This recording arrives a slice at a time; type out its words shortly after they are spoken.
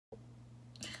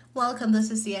Welcome.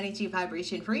 This is the energy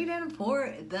vibration reading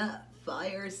for the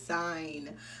fire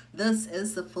sign. This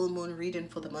is the full moon reading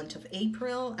for the month of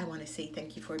April. I want to say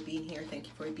thank you for being here. Thank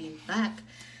you for being back.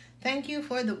 Thank you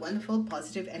for the wonderful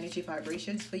positive energy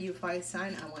vibrations for you, fire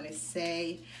sign. I want to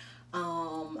say I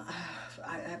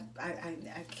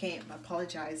can't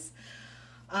apologize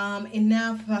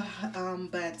enough,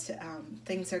 but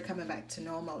things are coming back to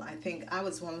normal. I think I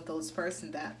was one of those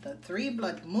person that the 3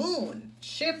 blood moon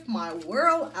shift my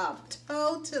world up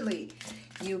totally,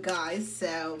 you guys.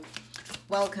 So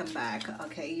welcome back.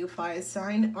 Okay, you fire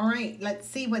sign. All right, let's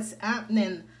see what's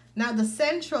happening. Now the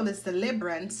central is the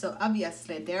Libran, so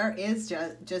obviously there is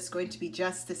just going to be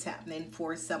justice happening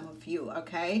for some of you,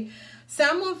 okay?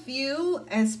 Some of you,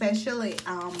 especially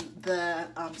the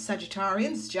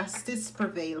Sagittarians, justice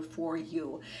prevail for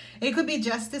you. It could be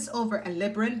justice over a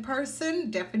Libran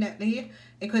person, definitely.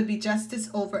 It could be justice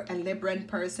over a Libran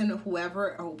person,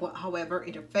 whoever or however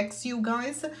it affects you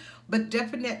guys. But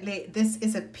definitely this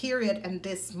is a period, and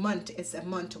this month is a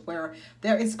month where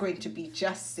there is going to be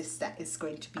justice that is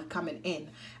going to be coming in.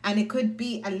 And it could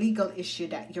be a legal issue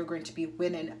that you're going to be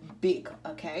winning big,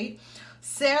 okay?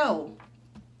 So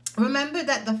remember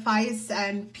that the fire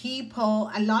sign people,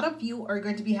 a lot of you are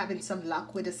going to be having some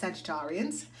luck with the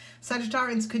Sagittarians.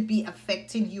 Sagittarians could be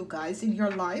affecting you guys in your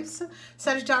lives.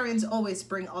 Sagittarians always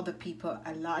bring other people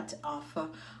a lot of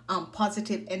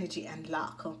positive energy and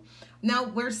luck. Now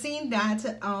we're seeing that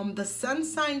the sun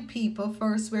sign people,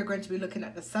 first we're going to be looking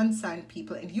at the sun sign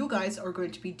people, and you guys are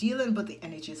going to be dealing with the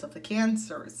energies of the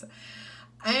Cancers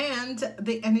and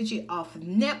the energy of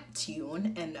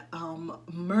Neptune and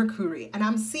Mercury. And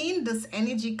I'm seeing this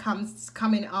energy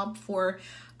coming up for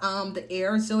the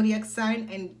air zodiac sign,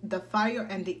 and the fire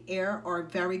and the air are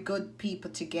very good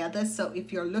people together. So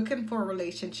if you're looking for a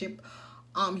relationship,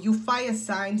 you fire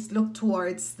signs, look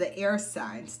towards the air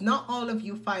signs. Not all of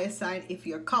you fire sign. If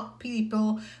you're cup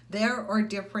people, there are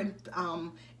different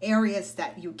areas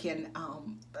that you can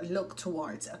look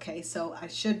towards, okay? So I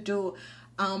should do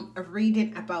a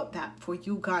reading about that for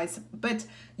you guys. But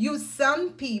you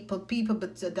sun people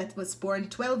but that was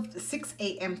born 6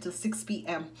 a.m. to 6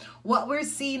 p.m. what we're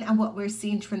seeing and what we're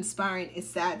seeing transpiring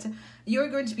is that you're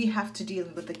going to have to deal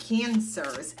with the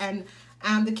Cancers, and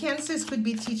the Cancers could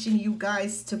be teaching you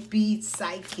guys to be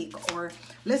psychic or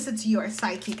listen to your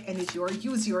psychic energy or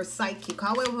use your psychic,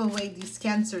 however way these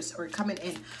Cancers are coming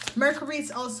in. Mercury is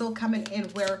also coming in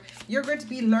where you're going to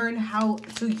be learn how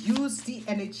to use the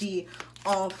energy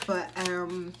of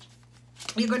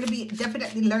you're going to be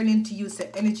definitely learning to use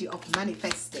the energy of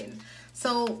manifesting.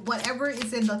 So whatever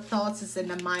is in the thoughts is in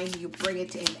the mind, you bring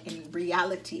it in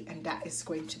reality, and that is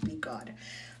going to be good.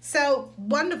 So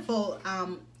wonderful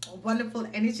wonderful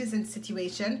energies and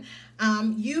situation.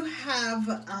 You have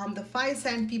the fire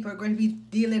sign people are going to be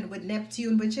dealing with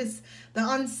Neptune, which is the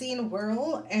unseen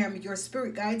world, your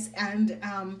spirit guides, and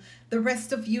the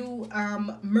rest of you,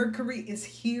 Mercury is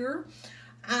here.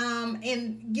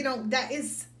 And you know that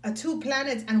is 2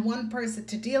 planets and 1 person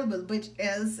to deal with, which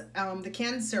is the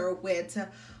Cancer with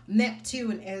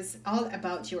Neptune is all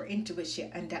about your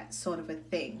intuition and that sort of a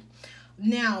thing.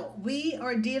 Now we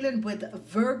are dealing with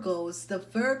Virgos. The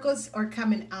Virgos are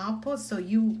coming up, so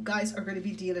you guys are going to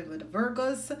be dealing with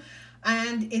Virgos,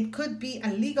 and it could be a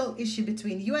legal issue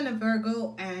between you and a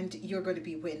Virgo, and you're going to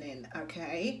be winning,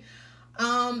 okay?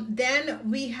 Then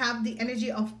we have the energy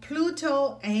of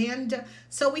Pluto, and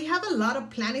so we have a lot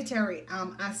of planetary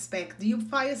aspect. You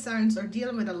fire signs are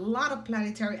dealing with a lot of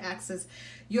planetary axes.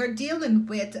 You're dealing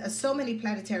with so many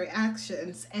planetary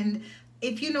actions, and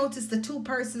if you notice, the 2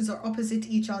 persons are opposite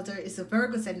each other is the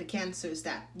Virgos and the Cancers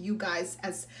that you guys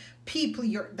as people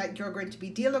you're going to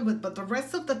be dealing with. But the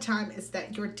rest of the time is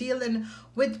that you're dealing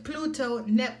with Pluto,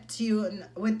 Neptune,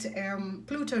 with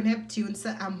Pluto, Neptune,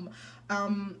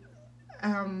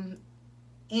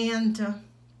 and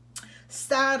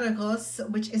Staros,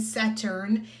 which is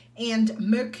Saturn, and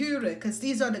Mercury, because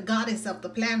these are the goddess of the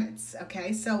planets,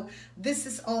 okay? So this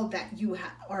is all that you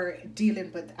are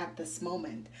dealing with at this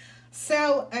moment.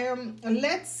 So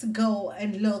let's go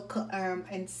and look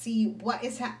and see what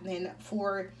is happening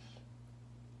for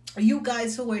you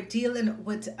guys who are dealing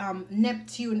with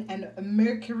Neptune and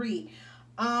Mercury.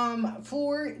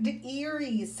 For the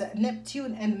Aries,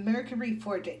 Neptune and Mercury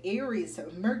for the Aries.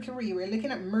 Mercury, we're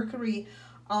looking at Mercury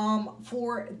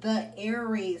for the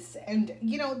Aries, and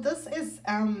you know this is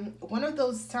one of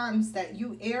those times that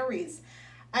you Aries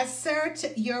assert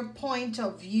your point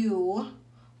of view,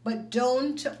 but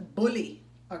don't bully,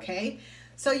 okay?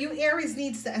 So you Aries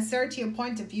needs to assert your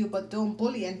point of view, but don't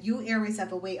bully. And you Aries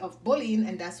have a way of bullying,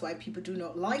 and that's why people do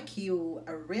not like you,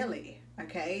 really,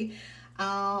 okay?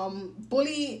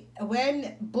 Bully,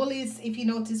 when bullies, if you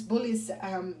notice bullies,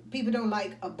 people don't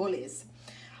like bullies.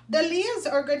 The Leos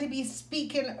are going to be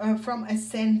speaking from a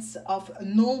sense of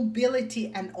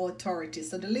nobility and authority.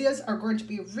 So the Leos are going to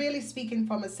be really speaking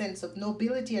from a sense of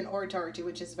nobility and authority,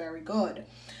 which is very good.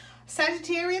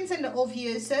 Sagittarians and the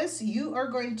Ophiuchus, you are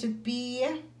going to be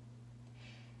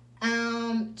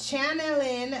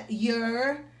channeling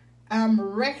your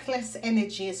reckless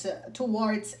energies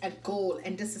towards a goal,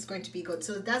 and this is going to be good.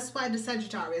 So that's why the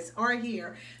Sagittarius are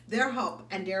here. They're up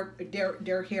and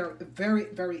they're here very,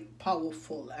 very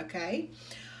powerful. Okay,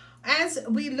 as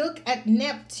we look at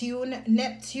Neptune,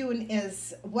 Neptune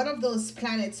is one of those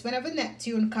planets. Whenever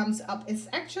Neptune comes up, it's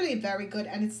actually very good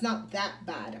and it's not that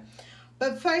bad.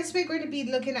 But first, we're going to be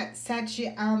looking at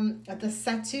the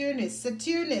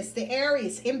Saturnus, the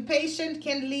Aries. Impatient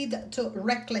can lead to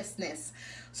recklessness.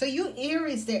 So you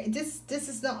Aries, there, this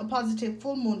is not a positive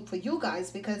full moon for you guys,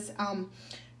 because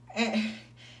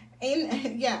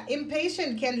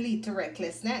impatient can lead to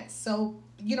recklessness. So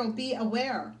be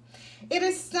aware. It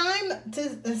is time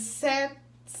to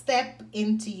step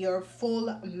into your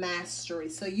full mastery.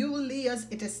 So you Leos,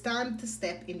 it is time to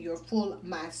step in your full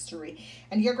mastery,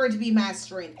 and you're going to be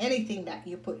mastering anything that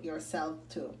you put yourself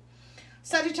to.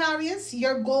 Sagittarius,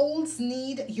 your goals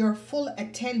need your full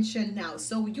attention now.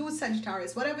 So you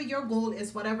Sagittarius, whatever your goal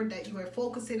is, whatever that you are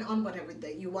focusing on, whatever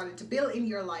that you wanted to build in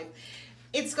your life,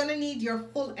 it's going to need your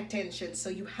full attention. So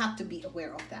you have to be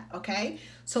aware of that. Okay,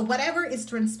 so whatever is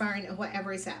transpiring and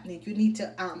whatever is happening, you need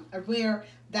to aware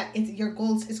that your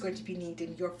goals is going to be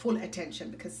needing your full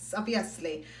attention, because it's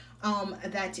obviously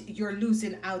that you're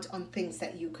losing out on things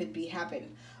that you could be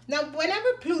having. Now,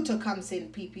 whenever Pluto comes in,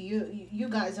 people, you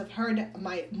guys have heard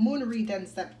my moon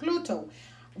readings that Pluto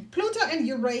and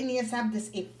Uranus have this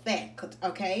effect,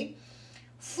 okay?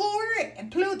 For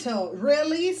Pluto,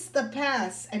 release the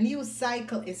past, a new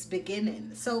cycle is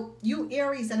beginning. So you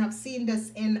Aries, and I've seen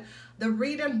this in the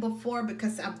reading before,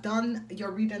 because I've done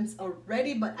your readings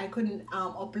already, but I couldn't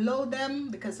upload them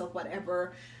because of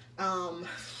whatever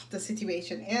the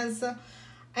situation is.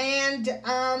 And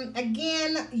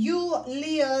again, you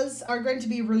Leos are going to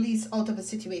be released out of a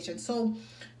situation. So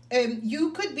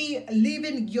you could be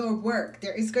leaving your work.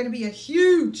 There is going to be a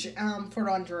huge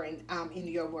surrendering in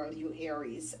your world, you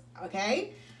Aries.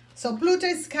 Okay, so Pluto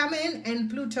is coming, and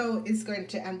Pluto is going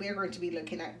to, and we're going to be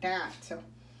looking at that. So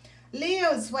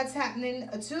Leos, what's happening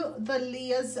to the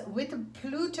Leos with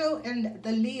Pluto and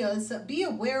the Leos? Be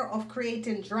aware of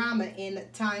creating drama in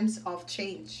times of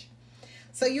change.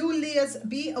 So you Leos,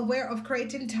 be aware of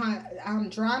creating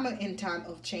drama in time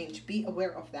of change. Be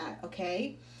aware of that,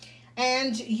 okay?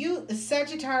 And you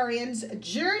Sagittarians,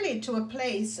 journey to a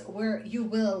place where you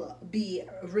will be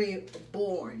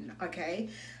reborn, okay?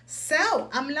 So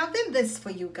I'm loving this for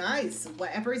you guys.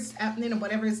 Whatever is happening and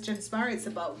whatever is transpiring, it's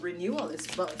about renewal.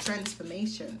 It's about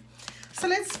transformation. So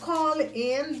let's call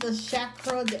in the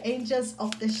chakra, the angels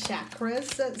of the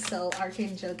chakras. So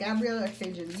Archangel Gabriel,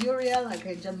 Archangel Uriel,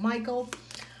 Archangel Michael.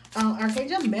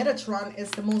 Archangel Metatron is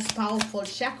the most powerful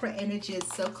chakra energies.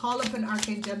 So call up an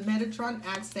Archangel Metatron,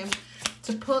 ask them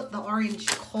to put the orange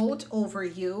coat over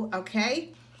you,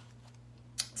 okay?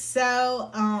 So,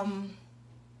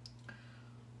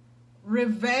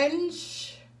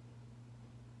 revenge,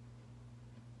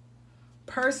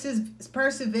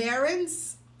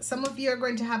 perseverance. Some of you are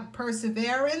going to have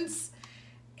perseverance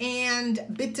and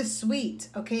bittersweet,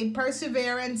 okay?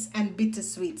 Perseverance and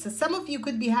bittersweet. So some of you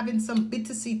could be having some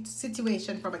bittersweet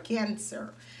situation from a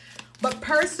Cancer, but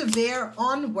persevere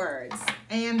onwards.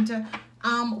 And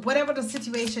whatever the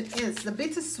situation is, the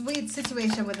bittersweet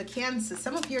situation with a Cancer,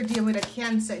 some of you are dealing with a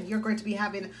Cancer and you're going to be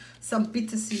having some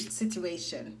bittersweet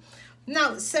situation.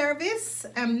 Now, service,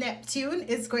 Neptune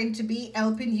is going to be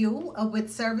helping you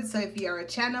with service. So if you're a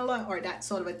channeler or that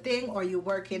sort of a thing, or you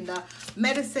work in the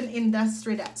medicine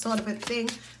industry, that sort of a thing,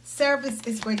 service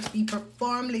is going to be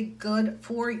performingly good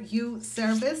for you,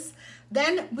 service.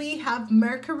 Then we have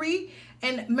Mercury,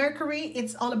 and Mercury,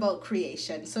 it's all about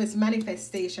creation. So it's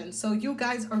manifestation. So you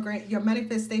guys are going, your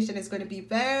manifestation is going to be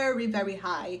very, very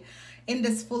high in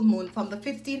this full moon from the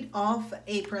 15th of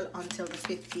April until the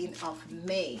 15th of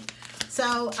May.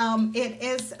 So it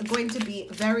is going to be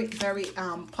very, very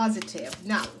positive.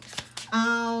 Now,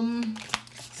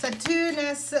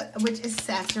 Saturnus, which is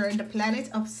Saturn, the planet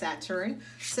of Saturn.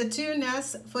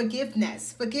 Saturnus,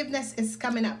 forgiveness. Forgiveness is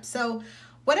coming up. So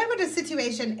whatever the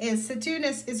situation is,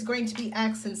 Saturnus is going to be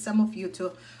asking some of you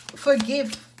to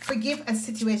forgive a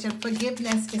situation.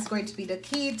 Forgiveness is going to be the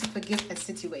key to forgive a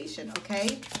situation,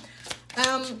 okay?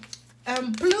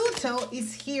 Pluto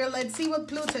is here. Let's see what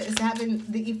Pluto is having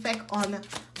the effect on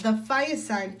the fire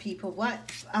sign people,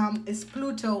 what is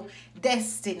Pluto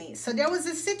destiny? So there was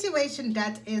a situation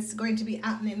that is going to be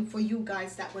happening for you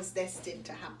guys that was destined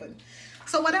to happen.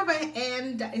 So whatever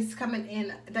end that is coming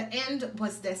in, the end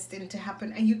was destined to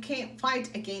happen, and you can't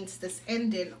fight against this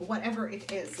ending. Whatever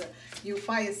it is, you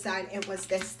fire sign, it was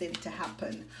destined to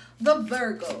happen. The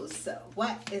Virgos,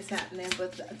 what is happening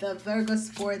with the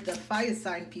Virgos for the fire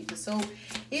sign people? So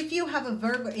if you have a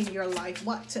Virgo in your life,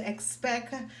 what to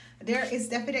expect? There is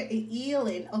definitely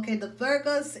healing. Okay, the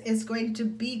Virgos is going to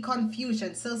be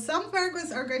confusion. So some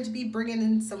Virgos are going to be bringing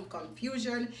in some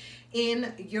confusion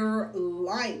in your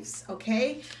lives.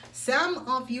 Okay, some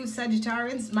of you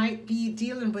Sagittarians might be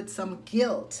dealing with some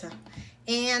guilt,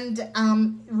 and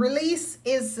release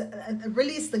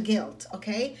the guilt.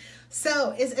 Okay,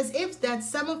 so it's as if that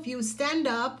some of you stand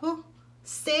up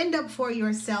for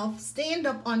yourself, stand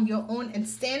up on your own and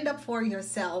stand up for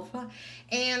yourself,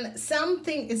 and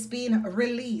something is being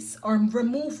released or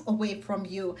removed away from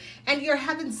you, and you're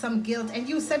having some guilt. And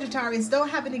you Sagittarius don't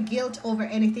have any guilt over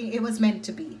anything. It was meant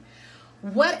to be.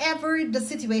 Whatever the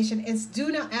situation is,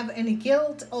 do not have any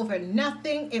guilt over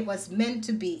nothing. It was meant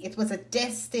to be. It was a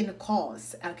destined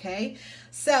cause. Okay,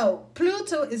 so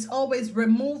Pluto is always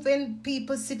removing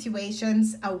people's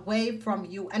situations away from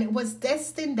you, and it was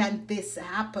destined that this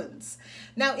happens.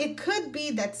 Now it could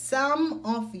be that some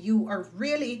of you are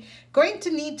really going to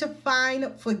need to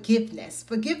find forgiveness.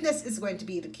 Forgiveness is going to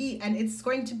be the key, and it's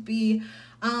going to be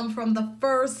from the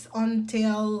 1st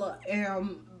until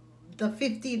the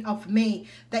 15th of May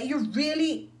that you're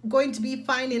really going to be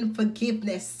finding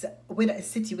forgiveness with a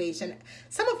situation.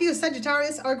 Some of you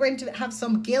Sagittarius are going to have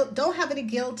some guilt. Don't have any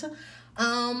guilt.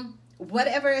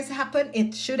 Whatever has happened,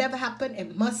 it should have happened.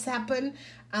 It must happen.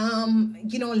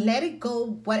 You know, let it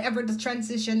go. Whatever the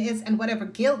transition is and whatever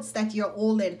guilt that you're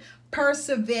holding,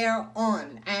 persevere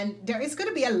on. And there is going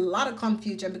to be a lot of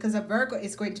confusion because a Virgo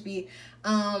is going to be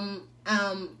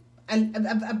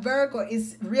a Virgo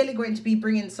is really going to be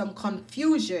bringing some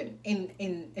confusion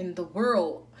in the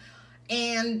world,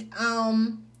 and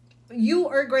you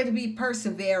are going to be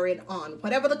persevering on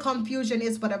whatever the confusion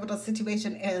is, whatever the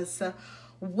situation is,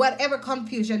 whatever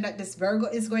confusion that this Virgo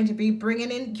is going to be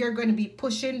bringing in. You're going to be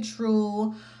pushing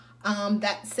through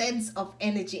that sense of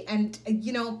energy, and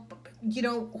you know,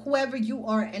 whoever you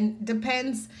are, and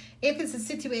depends if it's a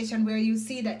situation where you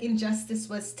see that injustice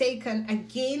was taken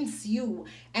against you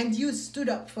and you stood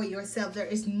up for yourself, there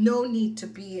is no need to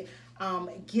be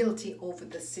guilty over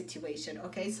the situation.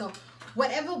 Okay, so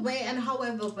whatever way and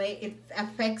however way it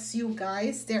affects you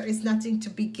guys, there is nothing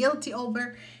to be guilty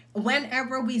over.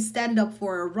 Whenever we stand up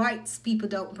for our rights, people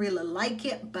don't really like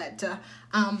it, but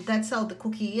that's how the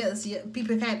cookie is.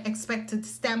 People can't expect to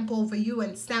stamp over you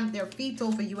and stamp their feet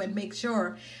over you and make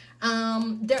sure.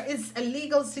 There is a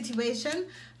legal situation.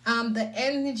 The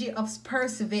energy of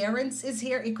perseverance is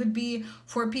here. It could be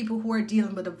for people who are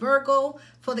dealing with a Virgo.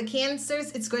 For the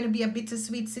Cancers, it's going to be a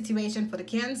bittersweet situation for the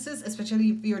Cancers, especially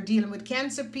if you're dealing with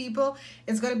Cancer people.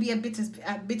 It's going to be a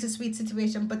bittersweet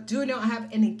situation, but do not have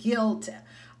any guilt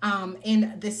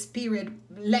in this period.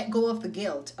 Let go of the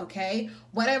guilt. Okay,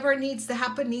 whatever needs to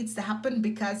happen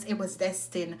because it was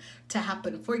destined to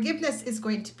happen. Forgiveness is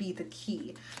going to be the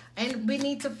key, and we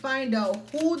need to find out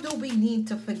who do we need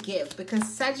to forgive, because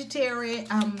Sagittarius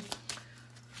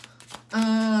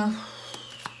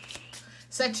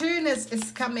Saturnus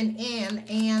is coming in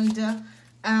and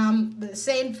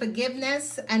saying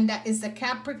forgiveness, and that is the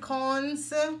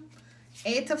Capricorns.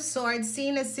 8 of Swords,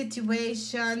 seeing a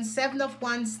situation. 7 of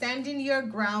Wands, standing your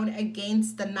ground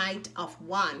against the Knight of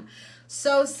Wands.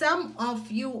 So some of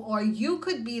you, or you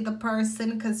could be the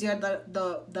person, because you're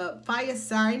the fire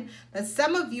sign, that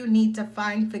some of you need to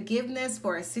find forgiveness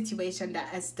for a situation that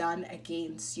has done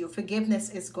against you. Forgiveness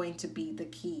is going to be the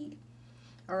key.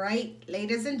 All right,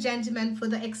 ladies and gentlemen, for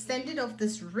the extended of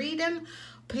this reading,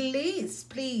 please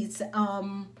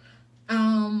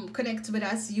connect with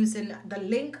us using the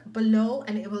link below,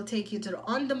 and it will take you to the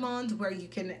on demand where you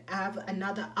can have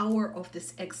another hour of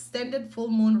this extended full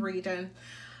moon reading.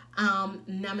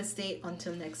 Namaste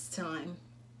until next time.